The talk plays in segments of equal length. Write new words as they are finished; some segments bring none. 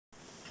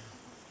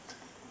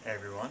Hey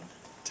everyone,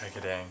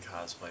 Tekadan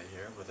Cosplay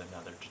here with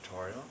another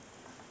tutorial.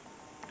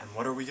 And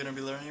what are we going to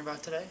be learning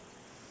about today?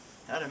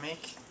 How to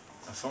make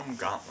a foam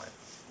gauntlet,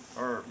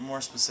 or more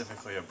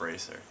specifically a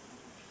bracer,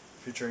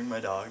 featuring my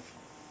dog.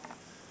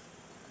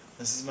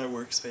 This is my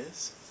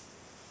workspace.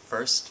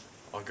 First,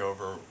 I'll go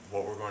over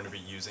what we're going to be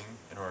using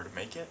in order to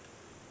make it,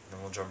 and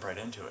then we'll jump right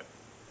into it.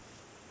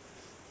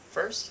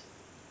 First,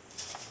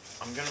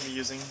 I'm going to be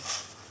using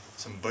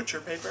some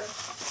butcher paper.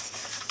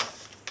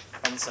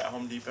 Found this at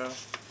Home Depot.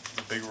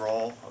 A big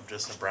roll of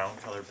just a brown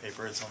colored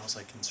paper. It's almost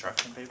like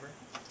construction paper.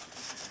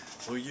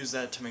 We'll use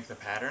that to make the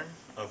pattern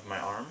of my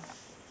arm,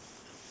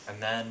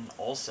 and then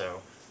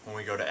also when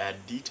we go to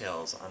add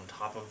details on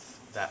top of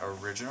that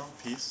original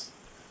piece,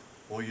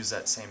 we'll use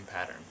that same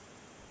pattern.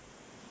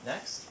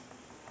 Next,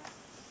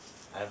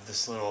 I have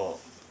this little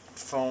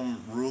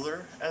foam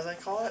ruler, as I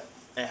call it.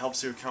 It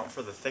helps you account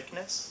for the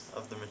thickness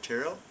of the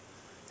material.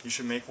 You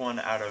should make one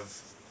out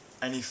of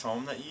any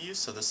foam that you use,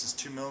 so this is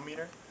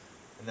 2mm.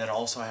 And then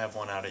also I have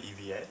one out of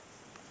EVA.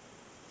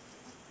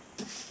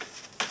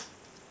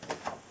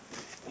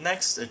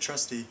 Next, a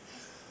trusty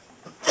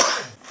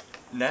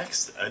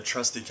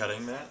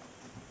cutting mat.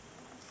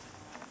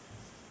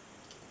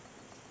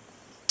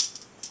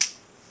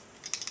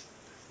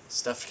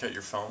 Stuff to cut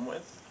your foam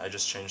with. I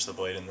just changed the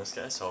blade in this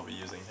guy, so I'll be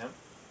using him.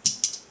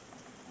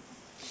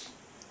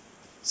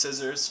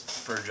 Scissors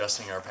for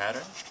adjusting our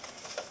pattern.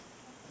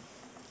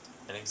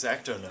 An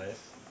X-Acto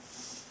knife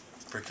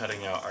for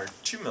cutting out our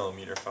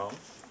 2mm foam.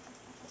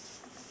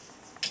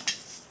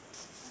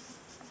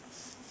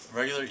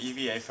 Regular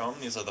EVA foam,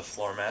 these are the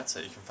floor mats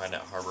that you can find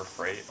at Harbor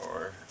Freight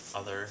or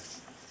other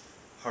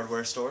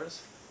hardware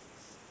stores.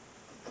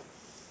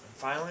 And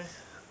finally,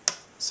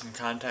 some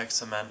contact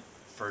cement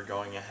for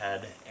going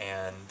ahead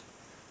and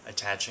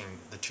attaching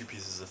the two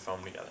pieces of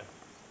foam together.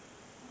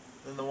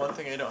 Then the one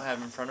thing I don't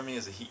have in front of me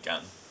is a heat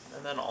gun.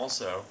 And then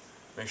also,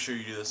 make sure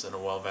you do this in a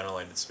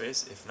well-ventilated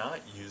space. If not,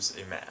 use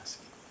a mask.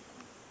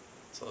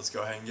 So let's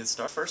go ahead and get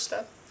started. First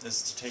step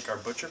is to take our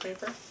butcher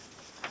paper,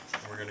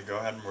 and we're going to go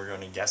ahead and we're going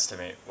to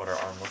guesstimate what our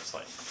arm looks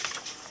like.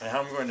 And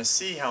how I'm going to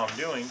see how I'm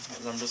doing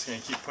is I'm just going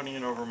to keep putting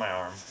it over my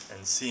arm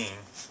and seeing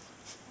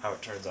how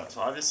it turns out. So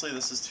obviously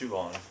this is too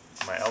long.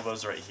 My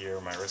elbow's right here,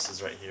 my wrist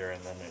is right here,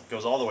 and then it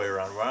goes all the way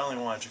around, but I only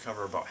want it to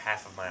cover about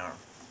half of my arm.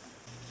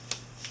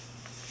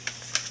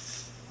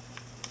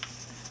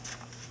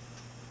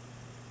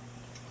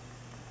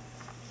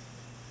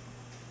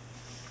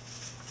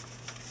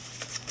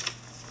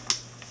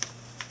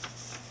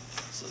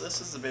 So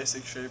this is the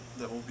basic shape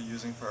that we'll be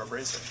using for our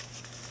bracer.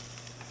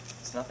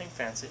 It's nothing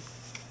fancy.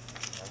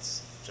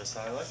 That's just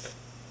how I like it.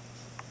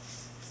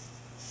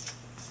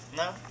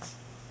 Now,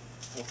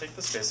 we'll take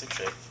this basic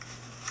shape.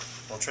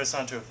 We'll trace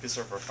onto a piece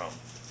of our foam.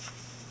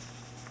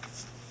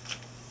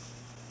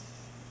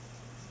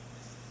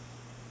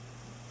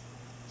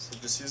 So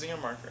just using a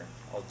marker,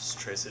 I'll just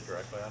trace it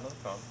directly onto the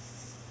foam.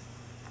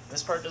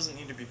 This part doesn't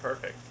need to be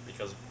perfect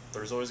because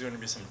there's always going to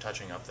be some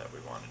touching up that we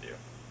want to do.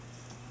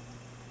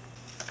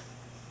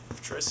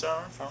 Trace it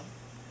on our foam.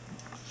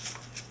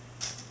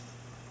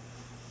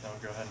 Now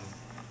we'll go ahead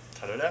and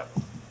cut it out.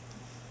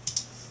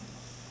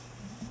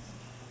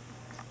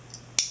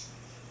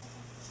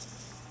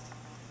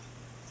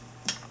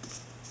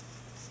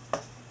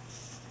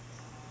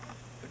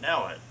 But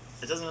now what?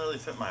 It doesn't really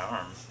fit my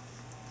arm.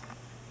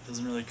 It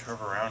doesn't really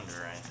curve around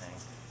or anything.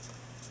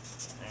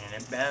 I mean,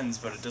 it bends,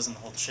 but it doesn't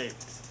hold shape.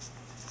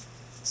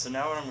 So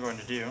now what I'm going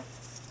to do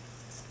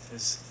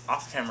is,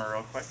 off camera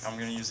real quick, I'm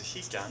going to use a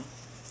heat gun.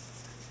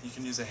 You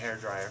can use a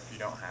hairdryer if you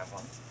don't have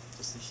one.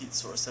 Just a heat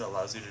source that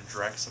allows you to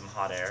direct some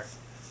hot air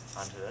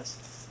onto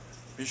this.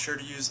 Be sure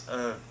to use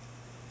a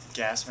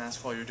gas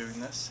mask while you're doing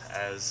this.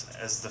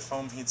 As the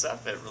foam heats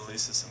up, it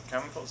releases some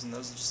chemicals, and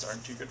those just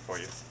aren't too good for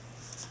you.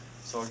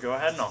 So I'll go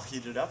ahead and I'll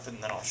heat it up, and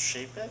then I'll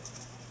shape it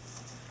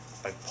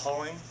by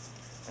pulling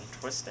and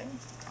twisting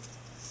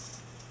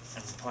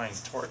and applying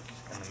torque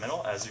in the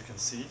middle. As you can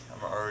see,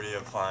 I'm already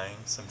applying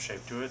some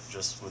shape to it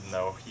just with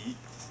no heat.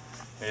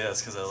 Maybe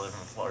that's because I live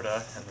in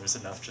Florida and there's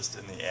enough just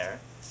in the air.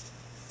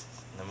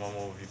 And then when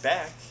we'll be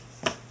back,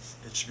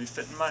 it should be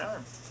fitting my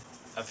arm.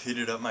 I've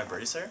heated up my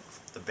bracer,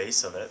 the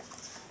base of it,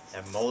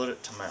 and molded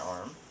it to my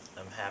arm.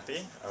 I'm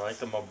happy. I like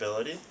the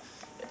mobility.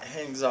 It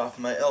hangs off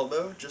my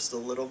elbow just a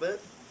little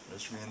bit,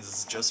 which means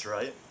it's just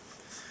right.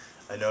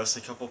 I noticed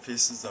a couple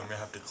pieces that I'm going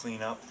to have to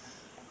clean up.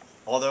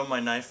 Although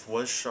my knife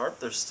was sharp,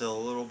 there's still a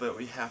little bit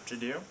we have to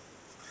do.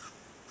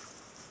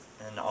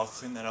 And I'll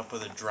clean that up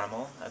with a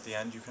Dremel. At the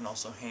end you can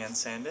also hand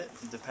sand it,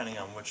 depending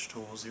on which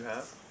tools you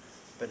have.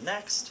 But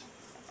next,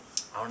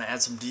 I want to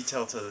add some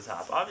detail to the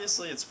top.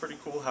 Obviously it's pretty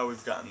cool how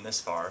we've gotten this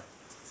far,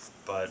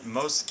 but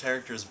most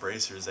characters'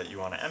 bracers that you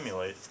want to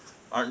emulate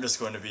aren't just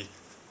going to be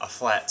a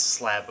flat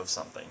slab of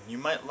something. You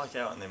might luck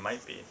out and they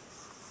might be.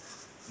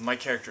 My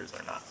characters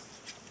are not.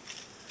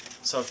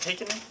 So I've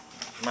taken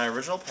my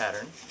original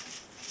pattern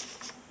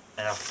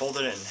and I've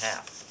folded it in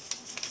half.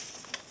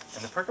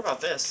 And the perk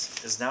about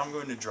this is now I'm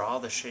going to draw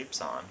the shapes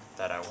on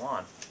that I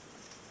want,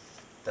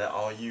 that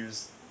I'll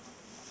use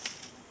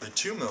the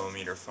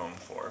 2mm foam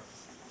for.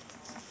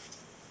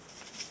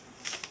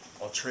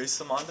 I'll trace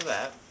them onto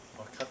that,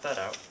 I'll cut that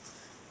out,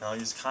 and I'll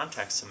use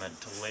contact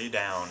cement to lay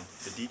down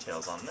the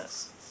details on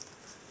this.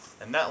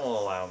 And that will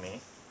allow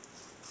me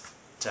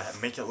to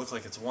make it look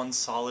like it's one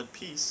solid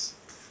piece.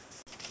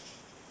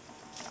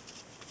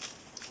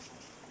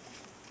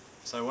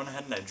 So I went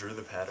ahead and I drew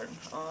the pattern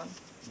on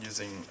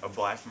using a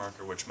black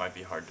marker, which might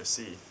be hard to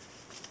see.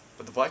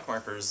 But the black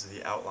marker is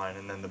the outline,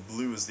 and then the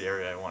blue is the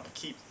area I want to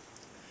keep.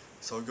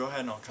 So I'll go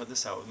ahead and I'll cut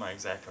this out with my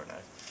X-Acto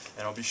knife.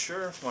 And I'll be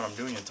sure when I'm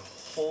doing it to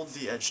hold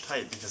the edge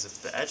tight, because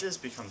if the edges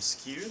become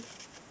skewed,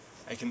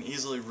 I can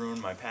easily ruin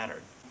my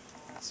pattern.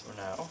 So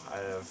now I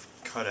have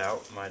cut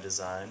out my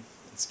design.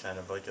 It's kind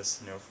of like a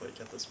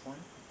snowflake at this point.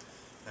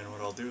 And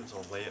what I'll do is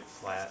I'll lay it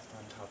flat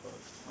on top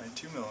of my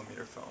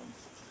 2mm foam.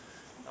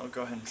 I'll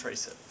go ahead and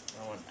trace it.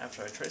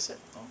 After I trace it,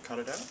 I'll cut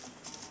it out.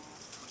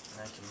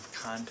 And I can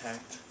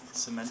contact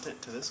cement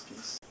it to this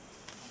piece.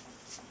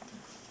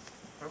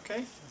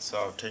 Okay,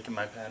 so I've taken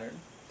my pattern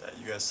that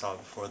you guys saw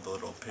before, the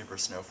little paper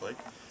snowflake,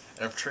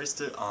 and I've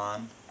traced it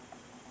on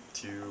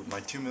to my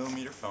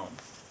 2mm foam.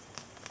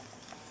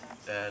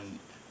 And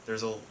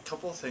there's a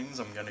couple of things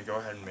I'm going to go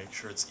ahead and make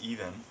sure it's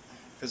even,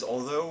 because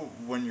although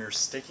when you're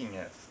sticking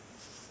it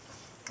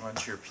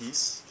onto your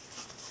piece,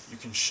 you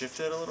can shift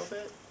it a little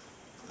bit,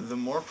 the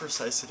more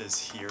precise it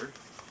is here,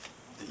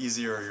 the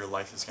easier your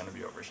life is going to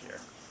be over here.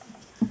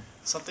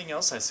 Something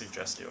else I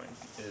suggest doing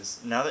is,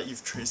 now that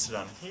you've traced it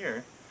on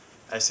here,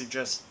 I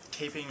suggest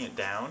taping it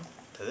down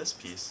to this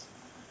piece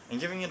and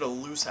giving it a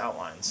loose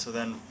outline, so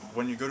then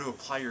when you go to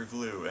apply your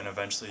glue and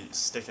eventually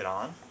stick it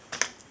on,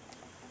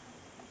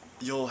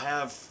 you'll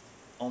have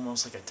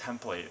almost like a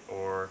template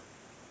or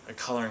a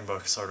coloring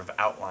book sort of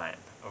outline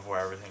of where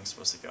everything's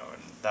supposed to go,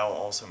 and that will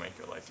also make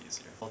your life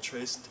easier. I'll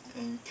traced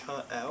and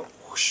cut out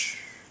whoosh,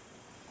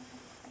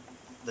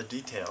 the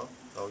detail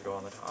that will go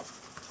on the top.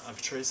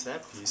 I've traced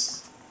that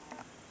piece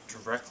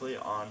directly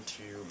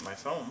onto my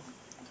foam,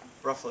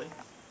 roughly.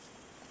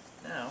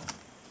 Now,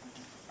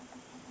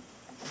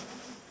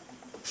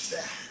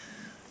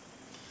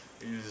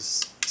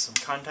 use some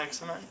contact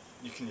cement.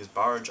 You can use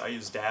barge. I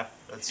use DAP.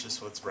 That's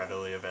just what's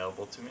readily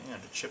available to me,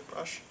 and a chip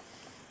brush.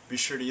 Be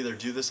sure to either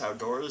do this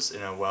outdoors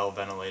in a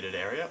well-ventilated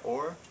area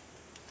or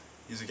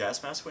use a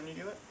gas mask when you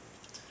do it.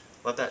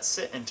 Let that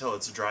sit until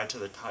it's dry to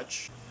the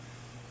touch.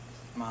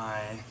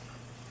 My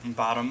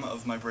bottom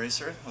of my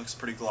bracer looks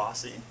pretty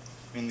glossy.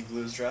 I mean, the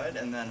glue's dried,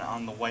 and then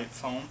on the white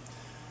foam,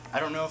 I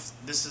don't know if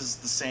this is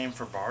the same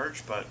for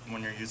barge, but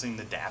when you're using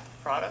the DAP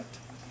product,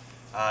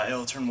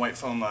 it'll turn white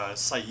foam a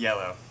slight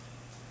yellow.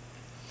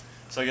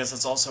 So I guess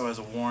it's also as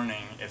a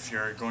warning if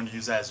you're going to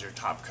use that as your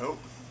top coat,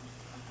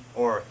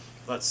 or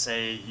let's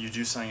say you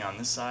do something on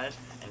this side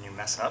and you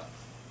mess up,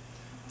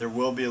 there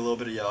will be a little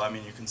bit of yellow. I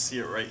mean, you can see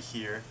it right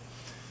here.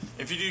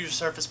 If you do your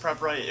surface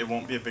prep right, it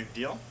won't be a big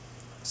deal.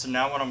 So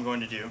now what I'm going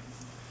to do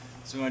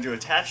is I'm going to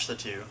attach the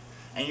two,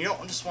 and you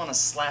don't just want to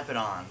slap it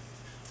on.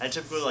 I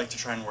typically like to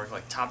try and work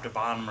like top to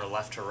bottom or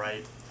left to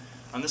right.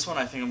 On this one,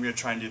 I think I'm going to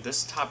try and do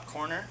this top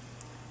corner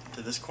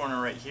to this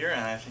corner right here,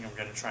 and I think I'm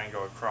going to try and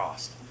go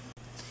across.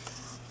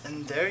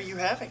 And there you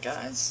have it,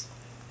 guys.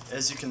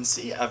 As you can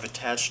see, I've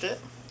attached it.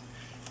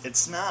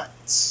 It's not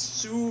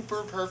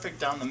super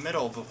perfect down the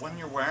middle, but when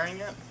you're wearing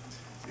it,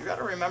 you got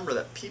to remember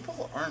that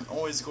people aren't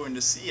always going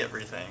to see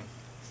everything.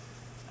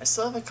 I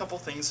still have a couple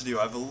things to do.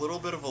 I have a little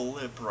bit of a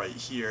lip right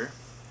here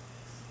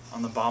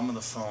on the bottom of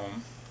the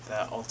foam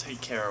that I'll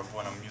take care of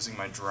when I'm using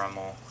my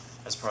Dremel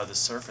as part of the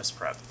surface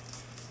prep.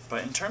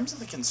 But in terms of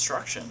the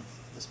construction,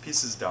 this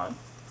piece is done,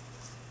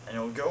 and it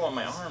will go on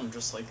my arm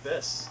just like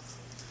this.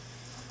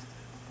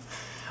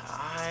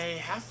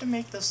 I have to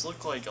make this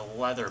look like a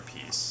leather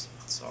piece,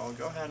 so I'll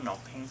go ahead and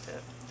I'll paint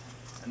it.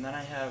 And then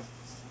I have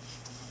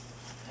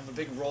a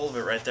big roll of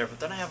it right there, but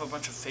then I have a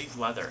bunch of fake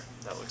leather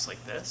that looks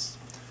like this.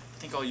 I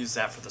think I'll use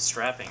that for the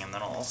strapping, and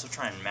then I'll also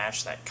try and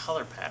match that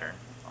color pattern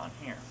on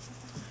here.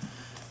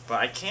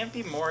 But I can't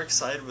be more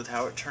excited with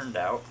how it turned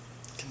out.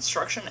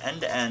 Construction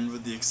end to end,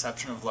 with the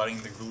exception of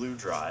letting the glue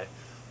dry,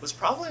 was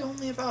probably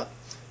only about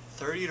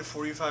 30 to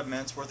 45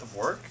 minutes worth of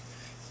work.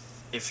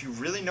 If you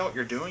really know what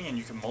you're doing and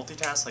you can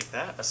multitask like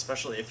that,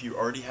 especially if you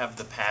already have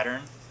the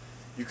pattern,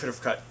 you could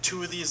have cut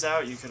 2 of these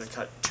out, you could have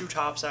cut 2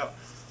 tops out.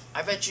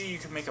 I bet you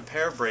could make a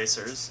pair of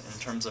bracers in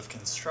terms of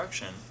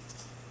construction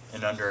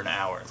in under an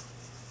hour.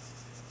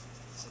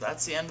 So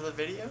that's the end of the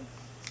video.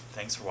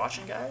 Thanks for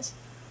watching, guys.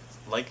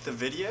 Like the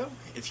video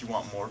if you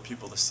want more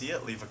people to see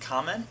it. Leave a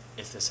comment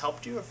if this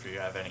helped you, if you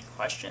have any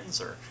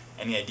questions or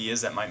any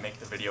ideas that might make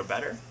the video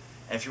better.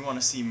 And if you want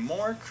to see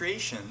more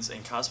creations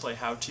and cosplay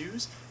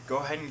how-tos, go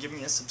ahead and give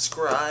me a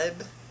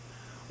subscribe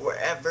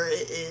wherever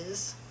it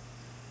is.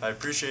 I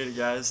appreciate it,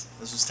 guys.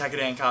 This was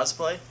Tekadan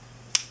Cosplay.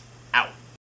 Out.